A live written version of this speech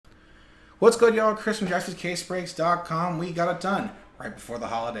What's good, y'all? Chris from CaseBreaks.com. We got it done right before the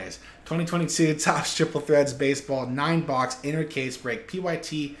holidays. 2022 Topps Triple Threads Baseball 9-box inner case break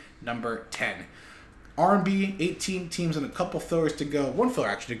PYT number 10. R&B, 18 teams and a couple fillers to go. One filler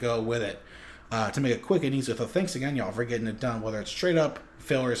actually to go with it to make it quick and easy. So thanks again, y'all, for getting it done, whether it's straight up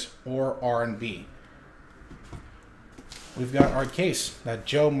fillers or R&B. We've got our case that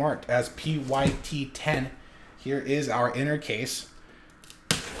Joe marked as PYT 10. Here is our inner case.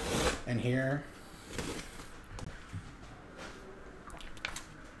 And here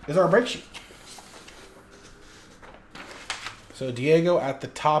is our break sheet. So Diego at the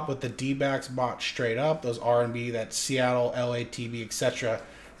top with the D-backs bought straight up. Those R&B, that's Seattle, LATB, etc.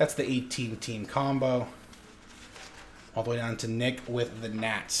 That's the 18-team combo. All the way down to Nick with the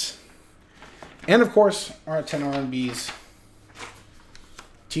Nats. And of course, our 10 R&Bs.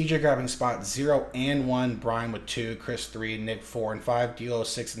 TJ grabbing spot 0 and 1, Brian with 2, Chris 3, Nick 4 and 5, D'Lo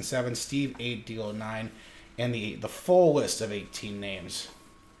 6 and 7, Steve 8, D'Lo 9, and the full list of 18 names.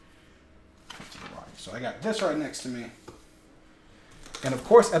 So I got this right next to me. And of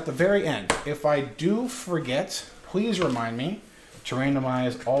course, at the very end, if I do forget, please remind me to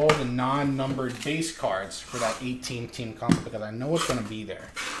randomize all the non-numbered base cards for that 18-team combo, because I know it's going to be there.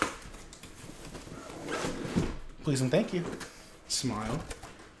 Please and thank you. Smile.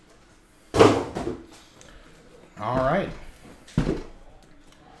 All right.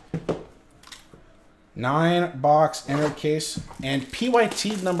 9-box inner case and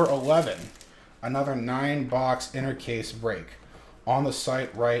PYT number 11. Another 9-box inner case break on the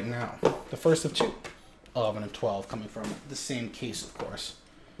site right now. The first of two. 11 and 12 coming from the same case, of course.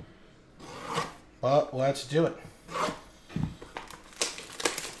 But let's do it.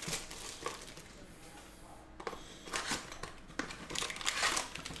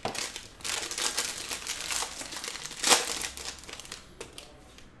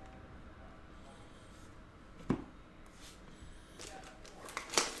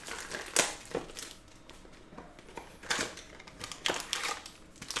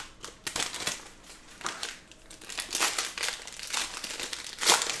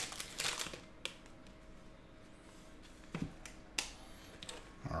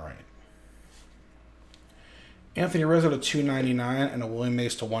 Anthony Rizzo to 299 and a Willie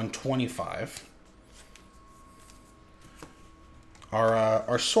Mays to 125.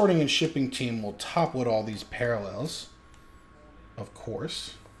 Our sorting and shipping team will top load all these parallels, of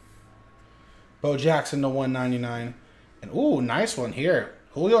course. Bo Jackson to 199. And ooh, nice one here.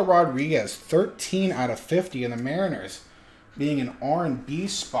 Julio Rodriguez, 13 out of 50 in the Mariners, being an R&B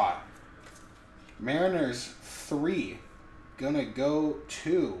spot. Mariners 3. Gonna go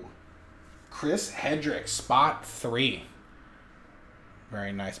to Chris Hedrick, spot 3.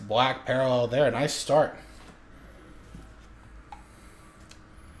 Very nice. Black parallel there. Nice start.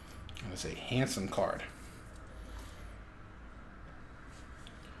 That is a handsome card.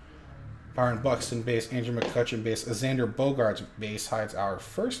 Byron Buxton base, Andrew McCutchen base, Xander Bogaerts base hides our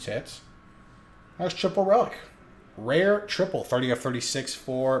first hit. Nice triple relic. Rare triple, 30 of 36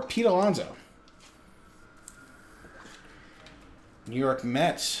 for Pete Alonso. New York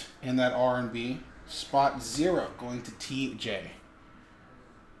Mets in that R&B. Spot 0 going to TJ.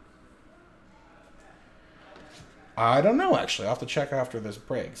 I don't know, actually. I'll have to check after this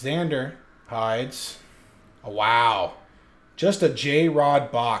break. Xander hides. Oh, wow. Just a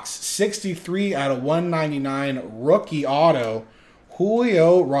J-Rod box. 63 out of 199 rookie auto.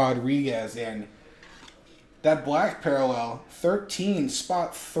 Julio Rodriguez. And that black parallel, 13,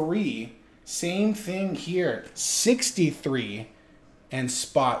 spot 3. Same thing here. 63 and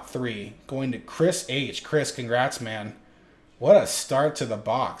spot 3 going to Chris H. Chris, congrats, man. What a start to the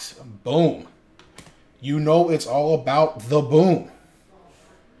box. Boom. You know it's all about the boom.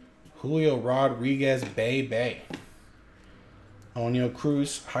 Julio Rodriguez, Bay. O'Neal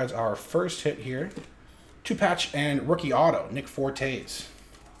Cruz hides our first hit here. 2-patch and rookie auto, Nick Fortes.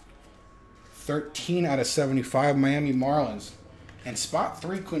 13 out of 75, Miami Marlins. And spot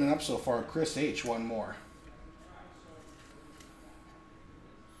 3 cleaning up so far, Chris H. One more.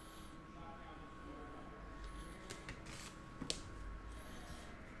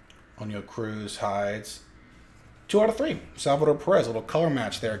 O'Neal Cruz hides 2 out of 3. Salvador Perez, a little color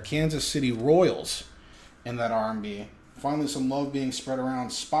match there. Kansas City Royals in that R&B. Finally, some love being spread around.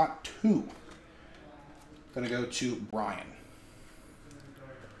 Spot 2. Going to go to Brian.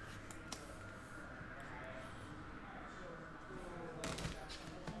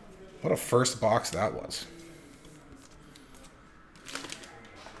 What a first box that was.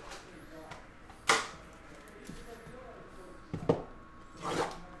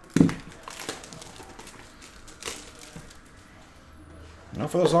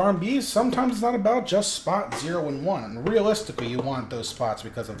 for those R&Bs, sometimes it's not about just spot 0 and 1. And realistically, you want those spots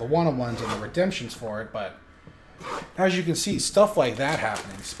because of the one-on-ones and the redemptions for it. But as you can see, stuff like that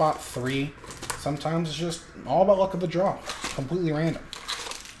happening. Spot 3, sometimes it's just all about luck of the draw. Completely random.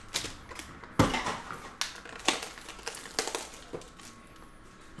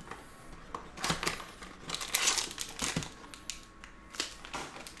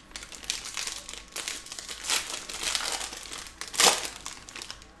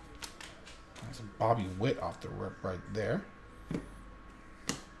 Bobby Witt off the rip right there.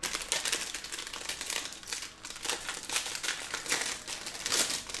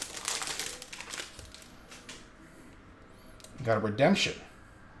 Got a redemption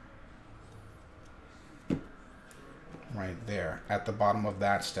right there at the bottom of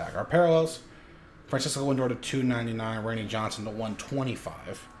that stack. Our parallels: Francisco Lindor to 299, Randy Johnson to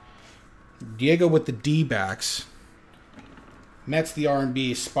 125. Diego with the D-backs. Mets the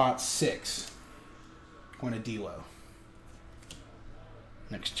R&B, spot 6. Going to D-Lo.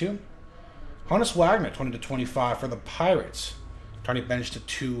 Next two. Honus Wagner, 20 to 25 for the Pirates. Tony Bench to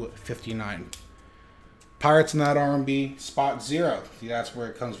 259. Pirates in that R&B, spot 0. See, that's where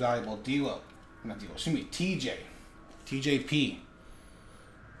it comes valuable. D-Lo. Not D-Lo, excuse me, TJ. TJP.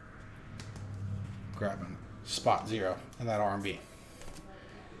 Grabbing spot 0 in that R&B.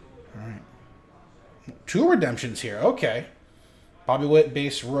 All right. 2 redemptions here. Okay. Bobby Witt,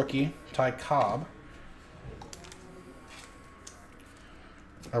 base rookie. Ty Cobb.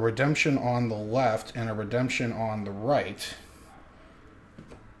 A redemption on the left and a redemption on the right.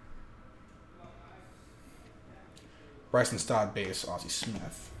 Bryson Stott, base, Ozzie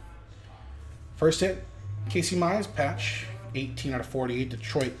Smith. First hit, Casey Mize, patch, 18 out of 48,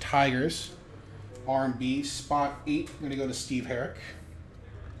 Detroit Tigers. R&B, spot 8, I'm going to go to Steve Herrick.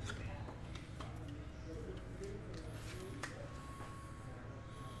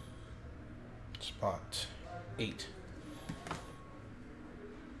 Spot 8.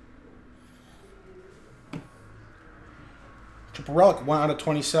 Triple Relic, 1 out of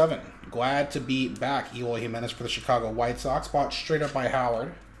 27. Glad to be back. Eloy Jimenez for the Chicago White Sox. Bought straight up by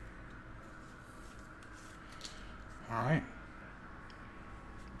Howard. All right.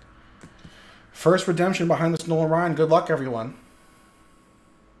 First redemption behind this Nolan Ryan. Good luck, everyone.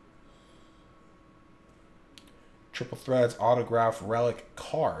 Triple Threads autograph relic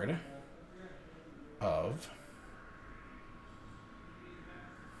card of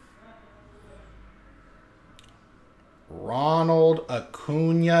Ronald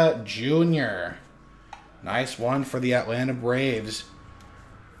Acuna Jr. Nice one for the Atlanta Braves.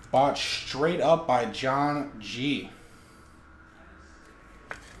 Bought straight up by John G.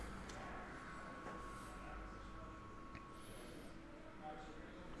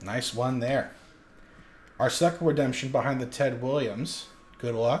 Nice one there. Our second redemption behind the Ted Williams.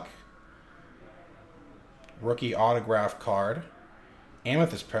 Good luck. Rookie autograph card.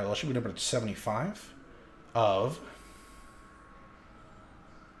 Amethyst parallel. Should be number 75 of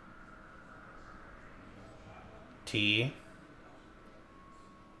T.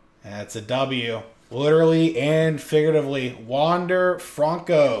 That's a W. Literally and figuratively. Wander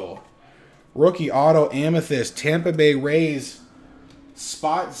Franco. Rookie auto amethyst. Tampa Bay Rays.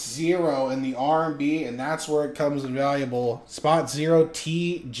 Spot 0 in the R&B, and that's where it comes valuable. Spot 0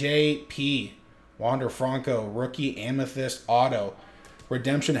 TJP. Wander Franco. Rookie amethyst auto.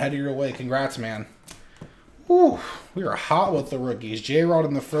 Redemption headed your way. Congrats, man. Whew. We are hot with the rookies. J-Rod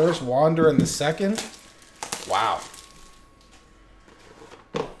in the first. Wander in the second. Wow.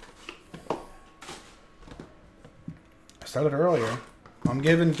 I started earlier. I'm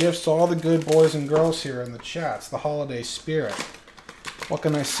giving gifts to all the good boys and girls here in the chat. It's the holiday spirit. What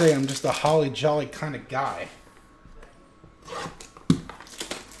can I say? I'm just a holly jolly kind of guy.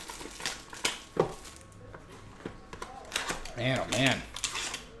 Man, oh man.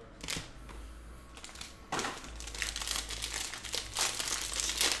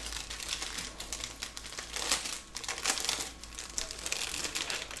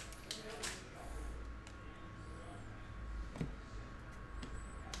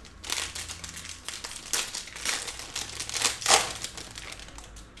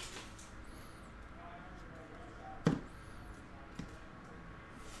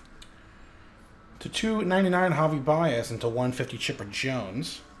 To 299 Javi Baez and to 150 Chipper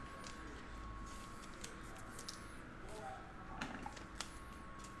Jones.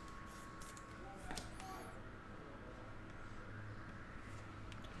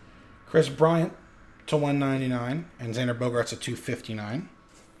 Chris Bryant to 199 and Xander Bogaerts to 259.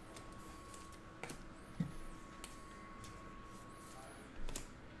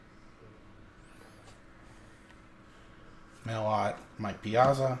 Mail out Mike Mike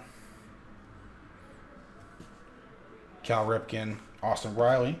Piazza, Cal Ripken, Austin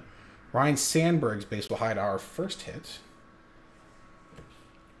Riley, Ryan Sandberg's base will hide our first hit.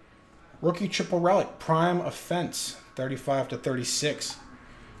 Rookie triple relic, Prime Offense, 35/36.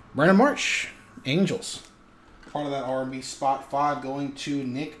 Brandon Marsh, Angels. Part of that R&B spot 5 going to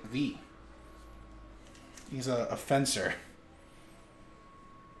Nick V. He's a fencer.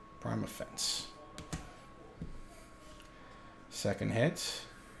 Prime Offense. Second hit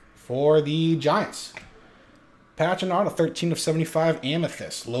for the Giants. Patch and auto, 13/75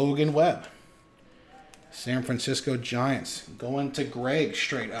 Amethyst, Logan Webb. San Francisco Giants going to Greg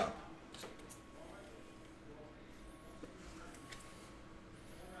straight up.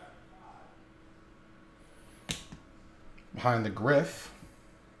 Behind the Griff.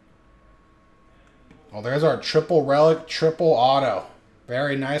 Oh, there's our triple relic, triple auto.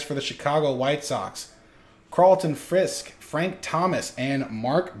 Very nice for the Chicago White Sox. Carlton Frisk, Frank Thomas, and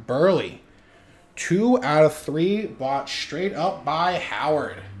Mark Burley. 2 out of 3 bought straight up by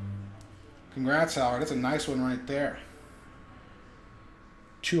Howard. Congrats, Howard. That's a nice one right there.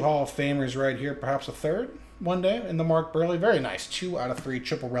 2 Hall of Famers right here. Perhaps a third one day in the Mark Burley. Very nice. 2 out of 3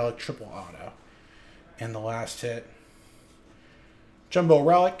 triple relic, triple auto. And the last hit. Jumbo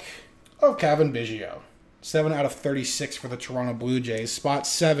relic of Kevin Biggio. 7 out of 36 for the Toronto Blue Jays. Spot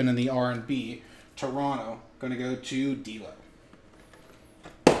 7 in the R&B. Toronto going to go to D'Lo.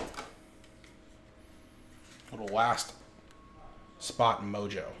 Little last spot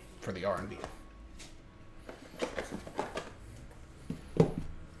mojo for the R&B.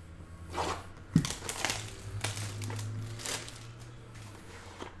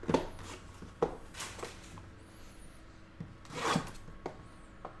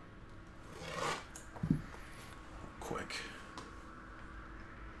 Quick.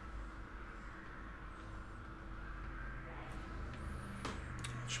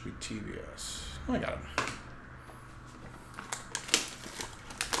 Should be TBS. Oh, I got him.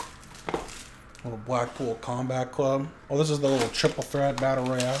 Little Blackpool Combat Club. Oh, this is the little triple threat battle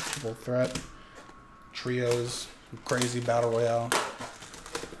royale. Triple threat. Trios. Crazy battle royale.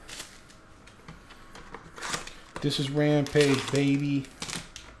 This is Rampage, baby.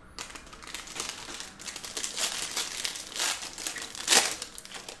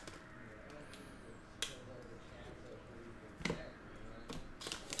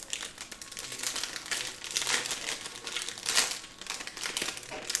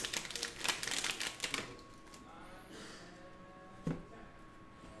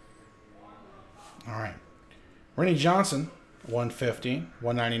 All right. Rennie Johnson, 150.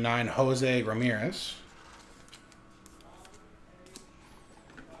 199, Jose Ramirez.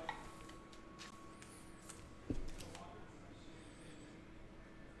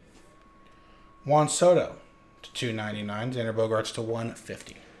 Juan Soto to 299. Xander Bogaerts to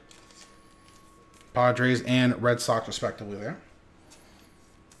 150. Padres and Red Sox respectively there.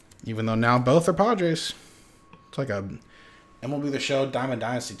 Even though now both are Padres. It's like a MLB The Show Diamond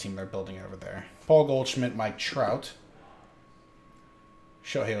Dynasty team they're building over there. Paul Goldschmidt, Mike Trout.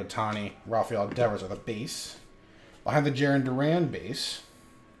 Shohei Ohtani, Rafael Devers are the base. Behind the Jarren Duran base.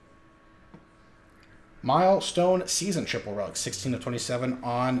 Milestone season triple relic, 16/27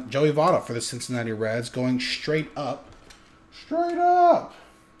 on Joey Votto for the Cincinnati Reds, going straight up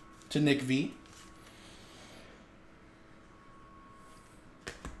to Nick V.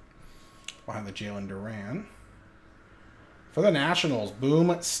 Behind the Jalen Duran. For the Nationals,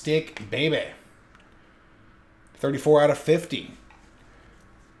 Boom Stick Baby. 34 out of 50.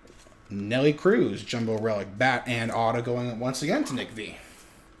 Nelly Cruz, Jumbo Relic, Bat and Auto going once again to Nick V.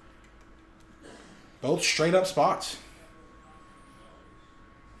 Both straight up spots.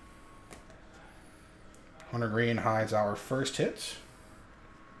 Hunter Green hides our first hit.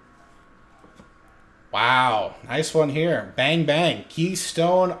 Wow, nice one here. Bang, bang.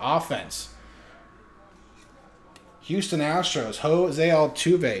 Keystone offense. Houston Astros, Jose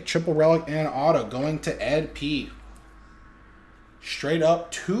Altuve, triple relic and auto going to Ed P. Straight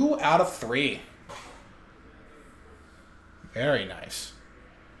up 2 out of 3. Very nice.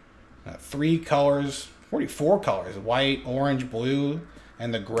 3 colors, 44 colors, white, orange, blue,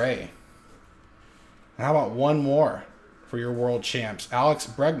 and the gray. And how about one more for your world champs? Alex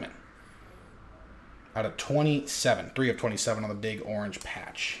Bregman. Out of 27. 3 of 27 on the big orange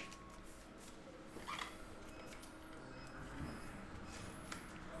patch.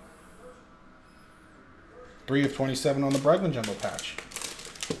 Three of 27 on the Bregman Jumbo patch.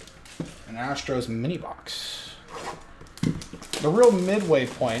 An Astros mini box. The real midway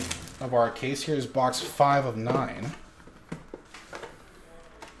point of our case here is box 5 of 9.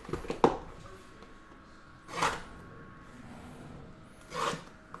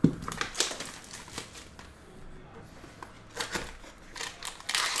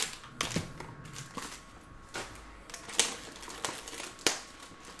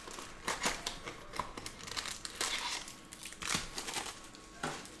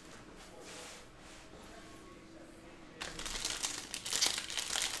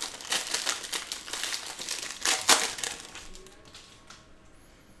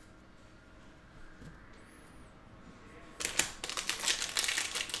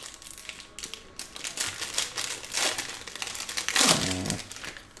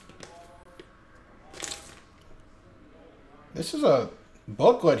 This is a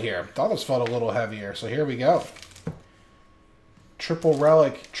booklet here. Thought this felt a little heavier, so here we go. Triple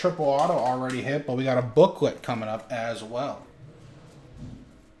relic, triple auto already hit, but we got a booklet coming up as well.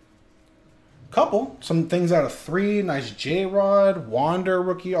 Some things out of 3. Nice J-Rod, Wander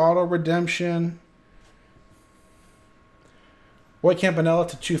rookie auto redemption. Roy Campanella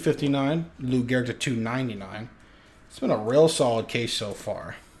to 259, Lou Gehrig to 299. It's been a real solid case so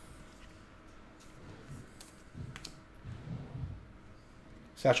far.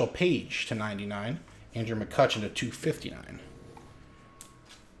 Satchel Paige to 99, Andrew McCutchen to 259.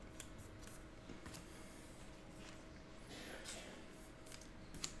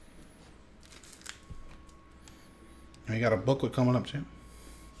 And we got a booklet coming up too.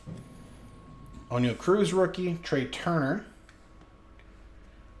 O'Neal Cruz rookie, Trey Turner,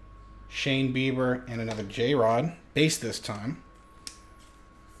 Shane Bieber, and another J-Rod, base this time.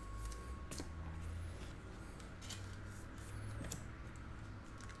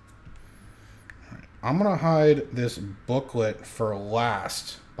 Right. I'm going to hide this booklet for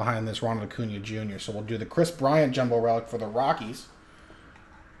last behind this Ronald Acuna Jr. So we'll do the Chris Bryant Jumbo Relic for the Rockies.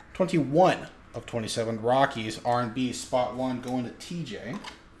 21 of 27 Rockies, R&B, spot 1 going to TJ.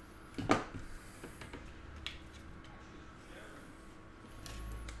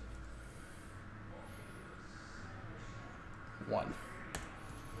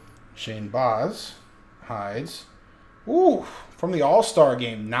 Shane Baz hides. Ooh, from the All-Star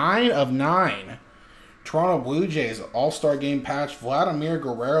game, 9 of 9. Toronto Blue Jays All-Star game patch, Vladimir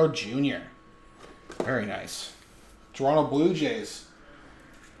Guerrero Jr. Very nice. Toronto Blue Jays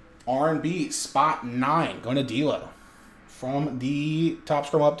R&B spot 9 going to D'Lo from the Top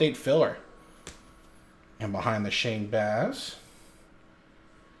Scrum Update filler. And behind the Shane Baz,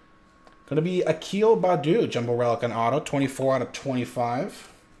 going to be Akil Baddoo, Jumbo Relic and Auto, 24 out of 25.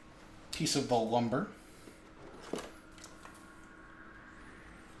 Piece of the lumber.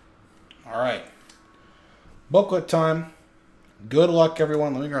 All right. Booklet time. Good luck,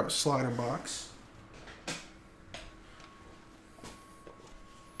 everyone. Let me grab a slider box.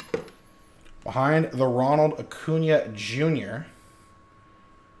 Behind the Ronald Acuna Jr.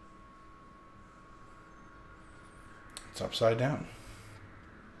 It's upside down.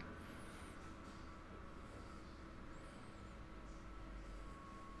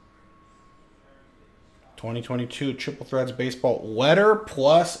 '22 Triple Threads Baseball Letter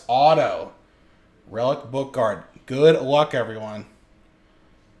Plus Auto. Relic Book Guard. Good luck, everyone.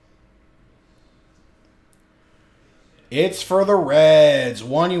 It's for the Reds.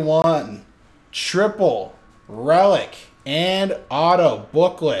 1-1. Triple Relic and Auto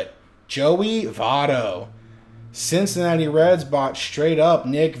Booklet. Joey Votto. Cincinnati Reds bought straight up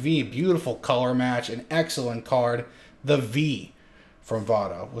Nick V. Beautiful color match. An excellent card. The V from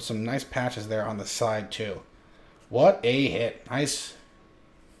Votto. With some nice patches there on the side too. What a hit. Nice.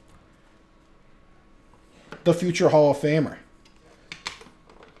 The future Hall of Famer.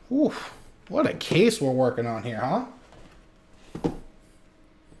 Oof. What a case we're working on here, huh?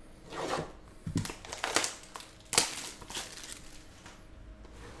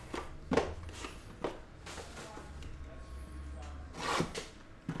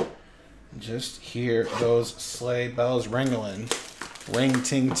 Just hear those sleigh bells ringling. Ring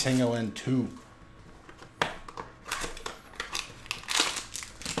ting tingling too.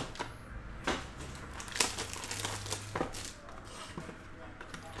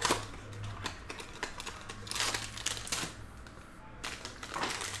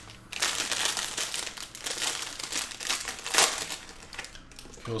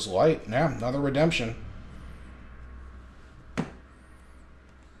 Feels light. Yeah, another redemption.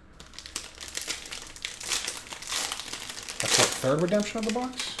 That's the third redemption of the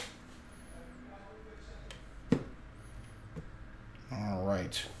box? All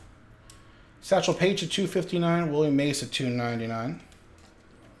right. Satchel Paige at 259. Willie Mace at 299.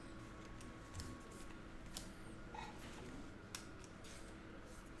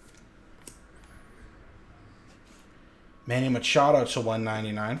 Manny Machado to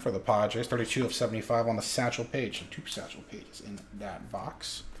 199 for the Padres. 32 of 75 on the Satchel Paige. And 2 Satchel Pages in that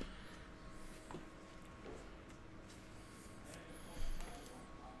box.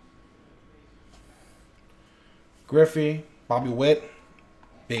 Griffey, Bobby Witt,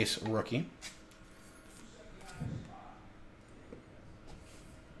 base rookie.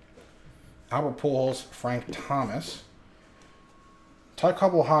 Albert Pujols, Frank Thomas. Ty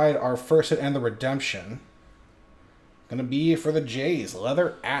Coble Hyde, our first hit and the redemption. Going to be for the Jays.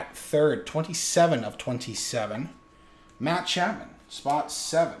 Leather at third. 27 of 27. Matt Chapman. Spot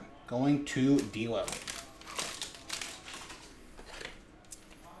 7. Going to D'Lo.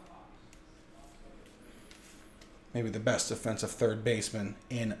 Maybe the best defensive third baseman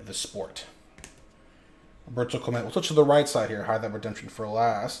in the sport. Roberto Clemente. We'll switch to the right side here. Hide that redemption for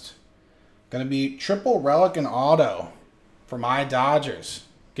last. Going to be triple relic and auto for my Dodgers.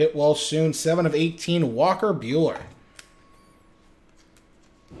 Get well soon. 7 of 18. Walker Buehler.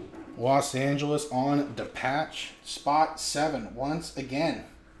 Los Angeles on the patch. Spot 7 once again.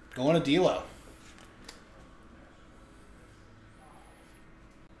 Going to D-Lo.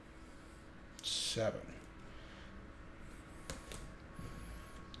 Seven.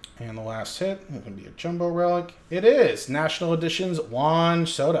 And the last hit is going to be a jumbo relic. It is National Editions Juan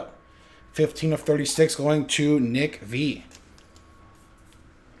Soto. 15 of 36 going to Nick V.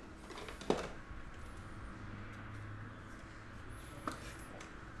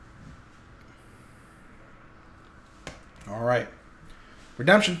 All right.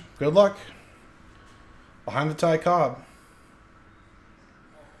 Redemption. Good luck. Behind the tie Cobb.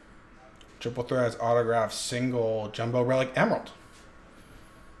 Triple Threads autograph single jumbo relic emerald.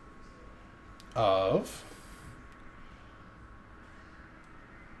 Of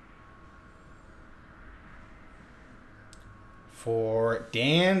for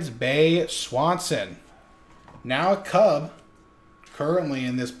Dan's Bay Swanson. Now a Cub. Currently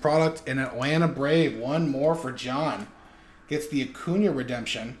in this product, an Atlanta Brave. One more for John. Gets the Acuna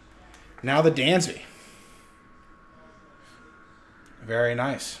redemption. Now the Dansby. Very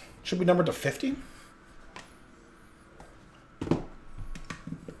nice. Should be numbered to 50.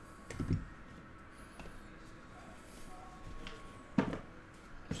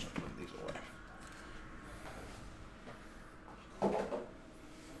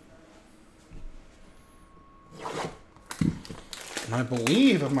 And I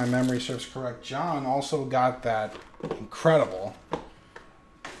believe, if my memory serves correct, John also got that incredible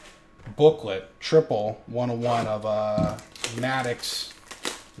booklet, triple 101 of Maddox,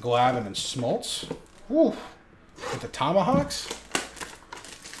 Glavine, and Smoltz. Woo! With the Tomahawks.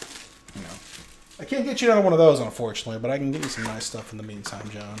 You know, I can't get you another one of those, unfortunately, but I can get you some nice stuff in the meantime,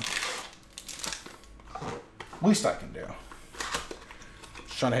 John. Least I can do.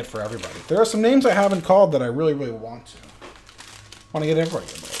 Just trying to hit for everybody. There are some names I haven't called that I really, really want to. Want to get everybody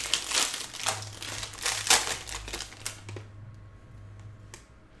a break.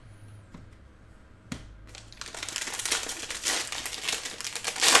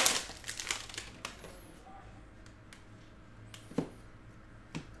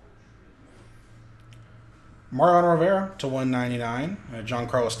 Mariano Rivera to 199.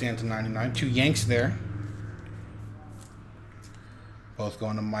 Giancarlo Stanton 99. 2 Yanks there. Both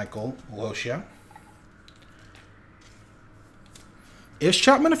going to Michael Loshia. Is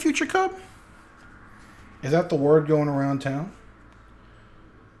Chapman a future Cub? Is that the word going around town?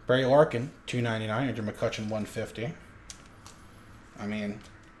 Barry Larkin, 299. Andrew McCutchen, 150. I mean,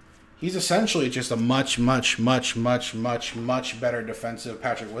 he's essentially just a much better defensive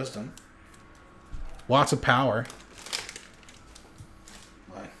Patrick Wisdom. Lots of power.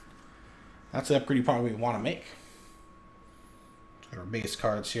 But that's the upgrade you probably want to make. Got our base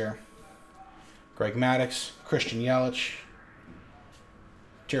cards here. Greg Maddux, Christian Yelich,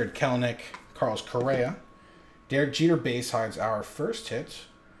 Jared Kelenic, Carlos Correa. Derek Jeter base hides our first hit.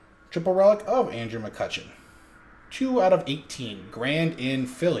 Triple relic of Andrew McCutchen. 2 out of 18. Grand in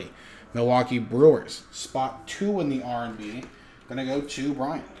Philly. Milwaukee Brewers. Spot 2 in the R&B. Gonna go to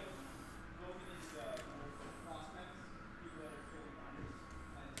Brian.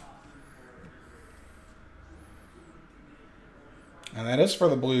 And that is for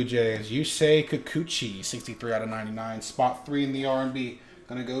the Blue Jays. Yusei Kikuchi, 63 out of 99. Spot 3 in the R&B.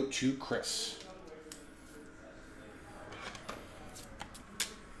 Gonna go to Chris.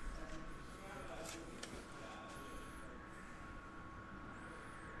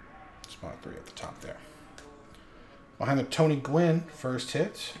 Spot 3 at the top there. Behind the Tony Gwynn, first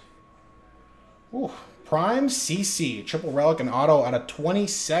hit. Ooh, Prime CC, triple relic and auto out of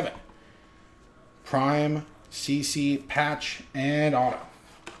 27. Prime CC patch and auto.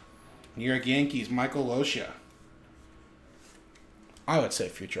 New York Yankees, Michael Loshia. I would say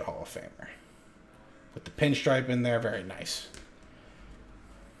future Hall of Famer. With the pinstripe in there, very nice.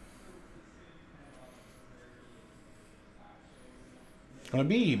 Gonna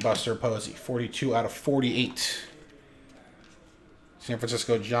be Buster Posey, 42 out of 48. San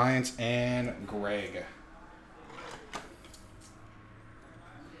Francisco Giants and Greg.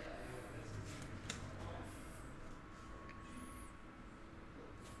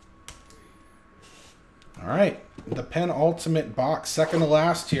 All right, the penultimate box, second to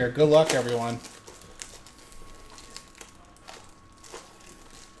last here. Good luck, everyone.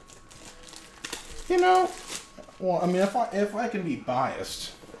 You know, well, I mean, if I can be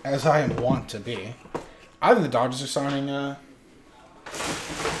biased, as I am wont to be, I think the Dodgers are signing. The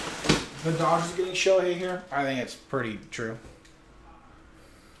Dodgers are getting Shohei here. I think it's pretty true.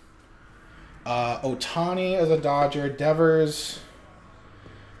 Ohtani as a Dodger. Devers.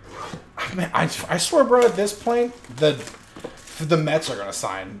 Man, I swear, bro, at this point, the Mets are going to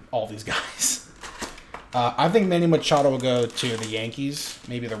sign all these guys. I think Manny Machado will go to the Yankees,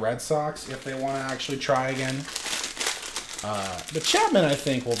 maybe the Red Sox, if they want to actually try again. But Chapman, I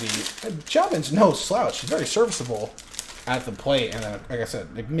think, will be... Chapman's no slouch. He's very serviceable at the plate. And like I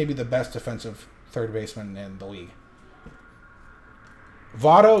said, maybe the best defensive third baseman in the league.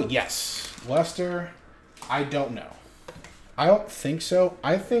 Votto, yes. Lester, I don't know. I don't think so.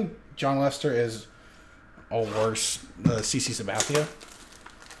 I think John Lester is a worse CC Sabathia.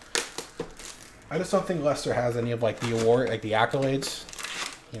 I just don't think Lester has any of like the award, like the accolades.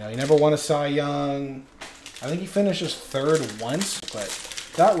 You know, he never won a Cy Young. I think he finishes third once, but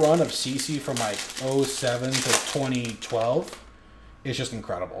that run of CC from like 07 to 2012 is just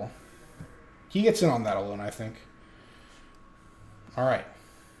incredible. He gets in on that alone, I think. All right.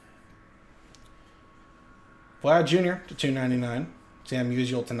 Vlad Jr. to 299. Sam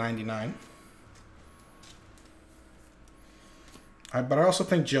Musial to 99. But I also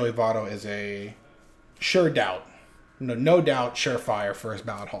think Joey Votto is a sure doubt. No doubt, surefire first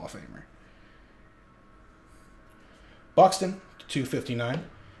ballot Hall of Famer. Buxton to 259.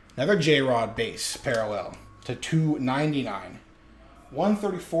 Another J-Rod base parallel to 299.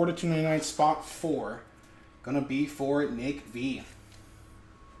 134 to 299, spot 4. Gonna be for Nick V.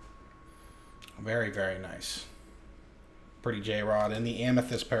 Very, very nice. Pretty J-Rod in the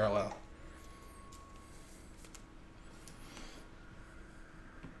amethyst parallel.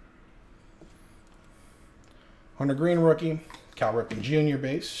 Hunter Green rookie. Cal Ripken Jr.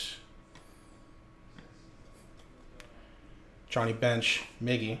 base. Johnny Bench,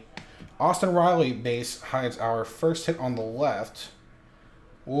 Miggy. Austin Riley base hides our first hit on the left.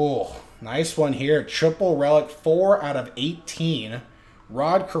 Ooh, nice one here. Triple relic, 4 out of 18.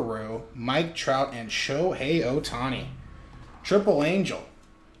 Rod Carew, Mike Trout, and Shohei Ohtani. Triple Angel.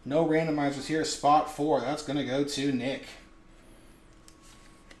 No randomizers here. Spot 4. That's going to go to Nick.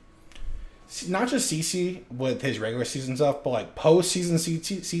 Not just CC with his regular season stuff, but like postseason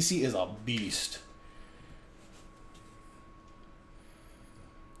CC is a beast.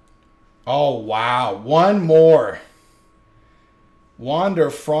 Oh, wow. One more. Wander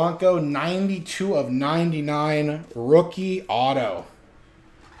Franco, 92 of 99, rookie auto.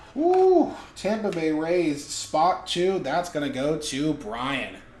 Woo! Tampa Bay Rays, spot 2. That's going to go to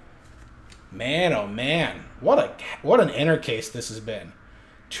Brian. Man, oh man. What an inner case this has been.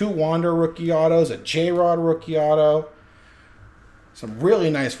 2 Wander rookie autos, a J-Rod rookie auto. Some really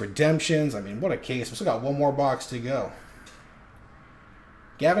nice redemptions. I mean, what a case. We still got one more box to go.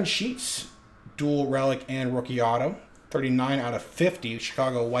 Gavin Sheets, dual relic and rookie auto. 39 out of 50.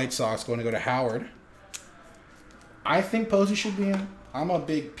 Chicago White Sox going to go to Howard. I think Posey should be in. I'm a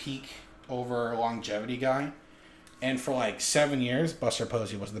big peak over longevity guy. And for like 7 years, Buster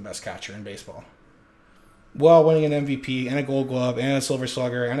Posey was the best catcher in baseball. Well, winning an MVP and a Gold Glove and a Silver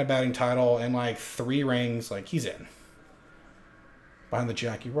Slugger and a batting title and like 3 rings. Like, he's in. Behind the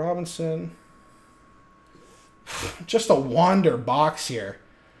Jackie Robinson. Just a Wander box here.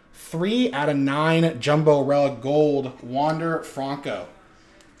 3 out of 9 Jumbo Relic Gold Wander Franco.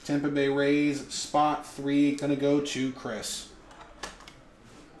 Tampa Bay Rays, spot 3. Going to go to Chris.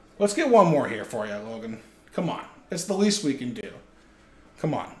 Let's get one more here for you, Logan. Come on. It's the least we can do.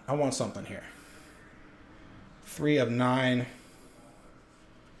 Come on. I want something here. 3 of 9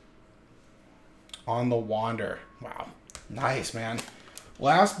 on the Wander. Wow. Nice, man.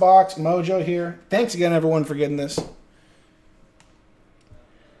 Last box, Mojo here. Thanks again, everyone, for getting this.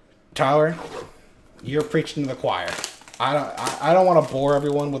 Tyler, you're preaching to the choir. I don't want to bore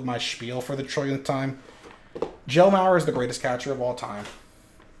everyone with my spiel for the trillionth time. Joe Mauer is the greatest catcher of all time.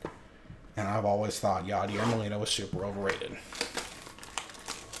 And I've always thought Yadier Molina was super overrated.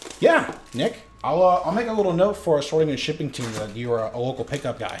 Yeah, Nick, I'll make a little note for a sorting and shipping team that you are a local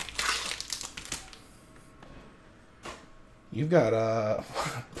pickup guy. You've got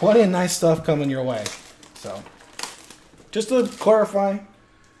plenty of nice stuff coming your way. So, just to clarify,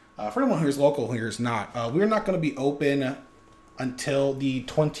 for anyone who's local who's not, we're not going to be open until the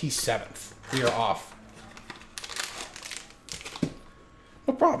 27th. We are off.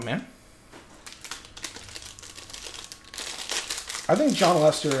 No problem, man. I think John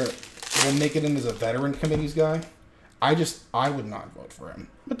Lester will make it in as a veteran committees guy. I would not vote for him.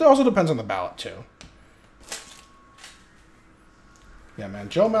 But that also depends on the ballot, too. Yeah, man.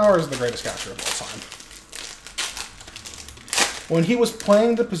 Joe Mauer is the greatest catcher of all time. When he was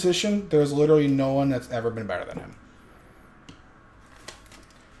playing the position, there's literally no one that's ever been better than him.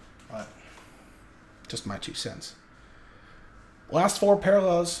 But just my 2 cents. Last 4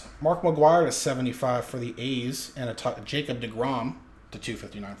 parallels. Mark McGwire to 75 for the A's, and a Jacob deGrom to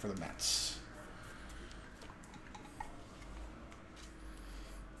 259 for the Mets.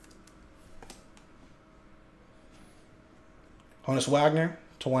 Honus Wagner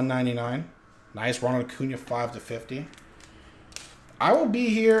to 199. Nice. Ronald Acuna 5 to 50. I will be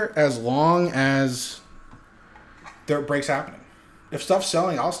here as long as there are breaks happening. If stuff's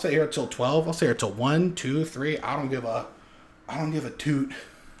selling, I'll stay here till 12. I'll stay here till 1, 2, 3. I don't give a toot.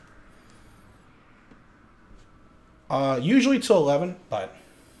 Usually till 11, but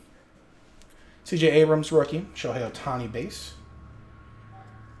CJ Abrams rookie, Shohei Ohtani base.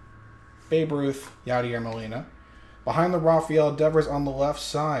 Babe Ruth, Yadier Molina. Behind the Rafael Devers on the left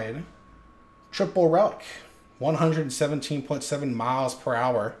side. Triple relic, 117.7 miles per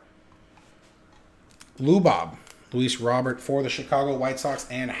hour. Lubob, Luis Robert for the Chicago White Sox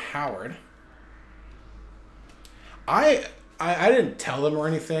and Howard. I didn't tell them or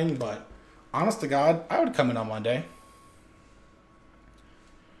anything, but honest to God, I would come in on Monday.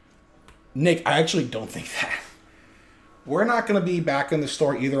 Nick, I actually don't think that. We're not going to be back in the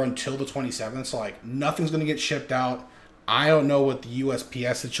store either until the 27th, so like nothing's going to get shipped out. I don't know what the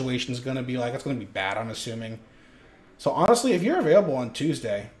USPS situation is going to be like. It's going to be bad, I'm assuming. So honestly, if you're available on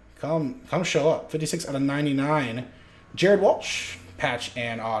Tuesday, come show up. 56 out of 99. Jared Walsh, patch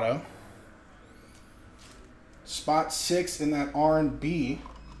and auto. Spot 6 in that R&B.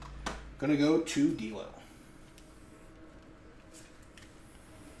 Going to go to D'Lo.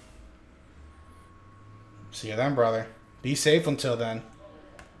 See you then, brother. Be safe until then.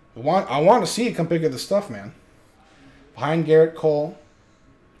 I want to see you come pick up the stuff, man. Behind Garrett Cole.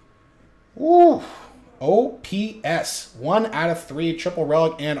 Ooh. OPS. 1 out of 3. Triple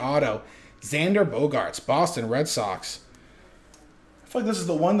relic and auto. Xander Bogaerts. Boston Red Sox. I feel like this is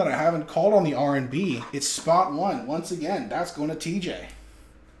the one that I haven't called on the R&B. It's spot 1. Once again, that's going to TJ.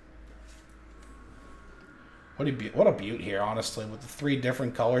 What a beaut here, honestly, with the 3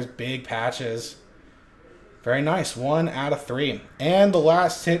 different colors. Big patches. Very nice. 1 out of 3. And the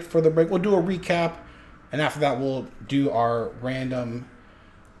last hit for the break. We'll do a recap. And after that, we'll do our random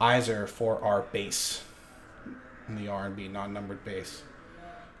Iser for our base. In the R&B, non-numbered base.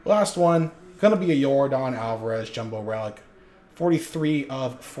 Last one. Going to be a Yordan Alvarez Jumbo Relic. 43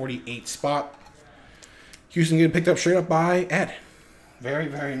 of 48 spot. Houston getting picked up straight up by Ed. Very,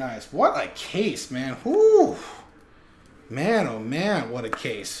 very nice. What a case, man. Whew. Man, oh man, what a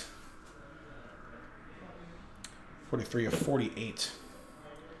case. 43 of 48.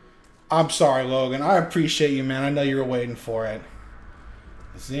 I'm sorry, Logan. I appreciate you, man. I know you were waiting for it.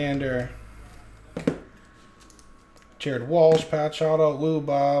 Xander. Jared Walsh, patch auto. Lou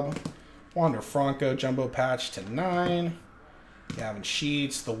Bob. Wander Franco, jumbo patch to 9. Gavin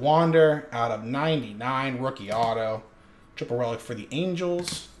Sheets. The Wander out of 99. Rookie auto. Triple relic for the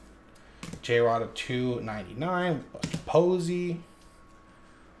Angels. J-Rod of 299. Posey.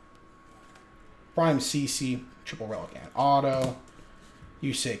 Prime CC. Triple relic and auto.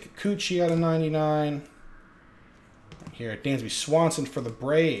 Yusei Kikuchi out of 99. Here, Dansby Swanson for the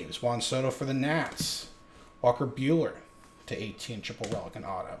Braves. Juan Soto for the Nats. Walker Buehler to 18. Triple relic and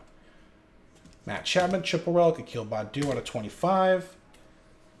auto. Matt Chapman, triple relic. Akil Baddoo out of 25.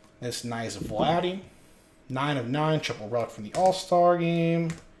 This nice Vladdy. 9 of 9. Triple relic from the All-Star game.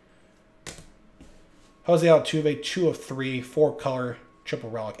 Jose Altuve, 2 of 3. 4-color.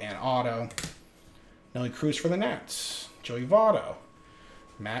 Triple relic and auto. Nelly Cruz for the Nats. Joey Votto.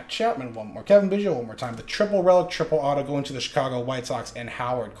 Matt Chapman, one more. Kevin Biggio, one more time. The triple relic, triple auto going to the Chicago White Sox and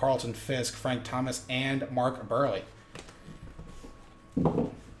Howard, Carlton Fisk, Frank Thomas, and Mark Burley.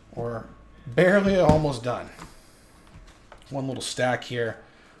 We're barely almost done. One little stack here,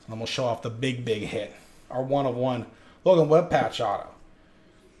 and then we'll show off the big hit. Our 1 of 1. Logan Webb patch auto.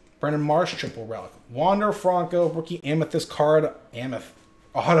 Brendan Marsh, triple relic. Wander Franco, rookie amethyst card,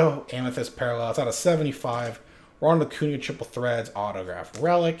 auto amethyst parallel. It's out of 75. Ronald Acuna, triple threads, autograph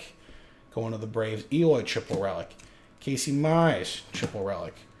relic. Going to the Braves, Eloy, triple relic. Casey Mize, triple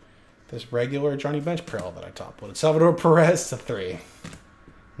relic. This regular Johnny Bench parallel that I top loaded. Salvador Perez to 3.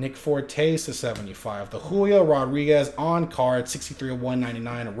 Nick Fortes to 75. The Julio Rodriguez on card, 63 of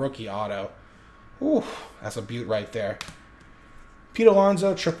 199, a rookie auto. Ooh, that's a beaut right there. Pete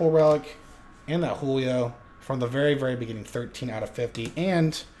Alonso, triple relic. And that Julio from the very, very beginning, 13 out of 50.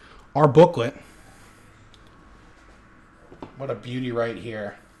 And our booklet. What a beauty right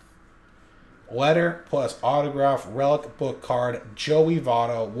here. Letter plus autograph relic book card. Joey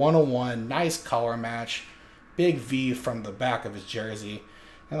Votto, 101. Nice color match. big V from the back of his jersey.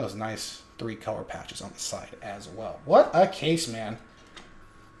 And those nice 3 color patches on the side as well. What a case, man.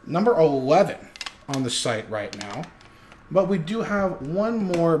 Number 11 on the site right now. But we do have one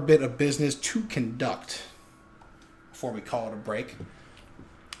more bit of business to conduct before we call it a break.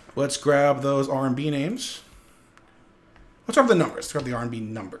 Let's grab those R&B names. Let's grab the numbers. Let's grab the R&B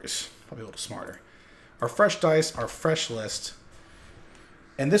numbers. Probably a little smarter. Our fresh dice, our fresh list.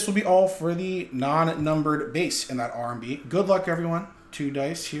 And this will be all for the non-numbered base in that R&B. Good luck, everyone. 2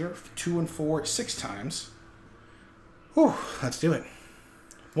 dice here. 2 and 4, 6 times. Whew, let's do it.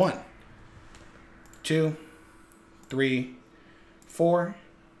 1, 2, 3, 4,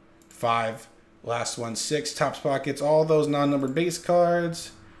 5. Last one, 6. Top spot gets all those non-numbered base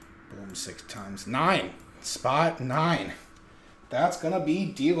cards. Boom, 6 times. 9. Spot 9. That's going to be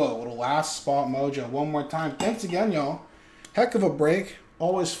D-Lo. Little last spot mojo. One more time. Thanks again, y'all. Heck of a break.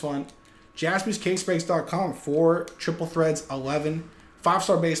 Always fun. JaspysCaseBreaks.com for Triple Threads 11.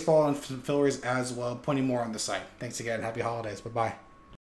 5-star baseball and fillers as well. Plenty more on the site. Thanks again. Happy holidays. Bye-bye.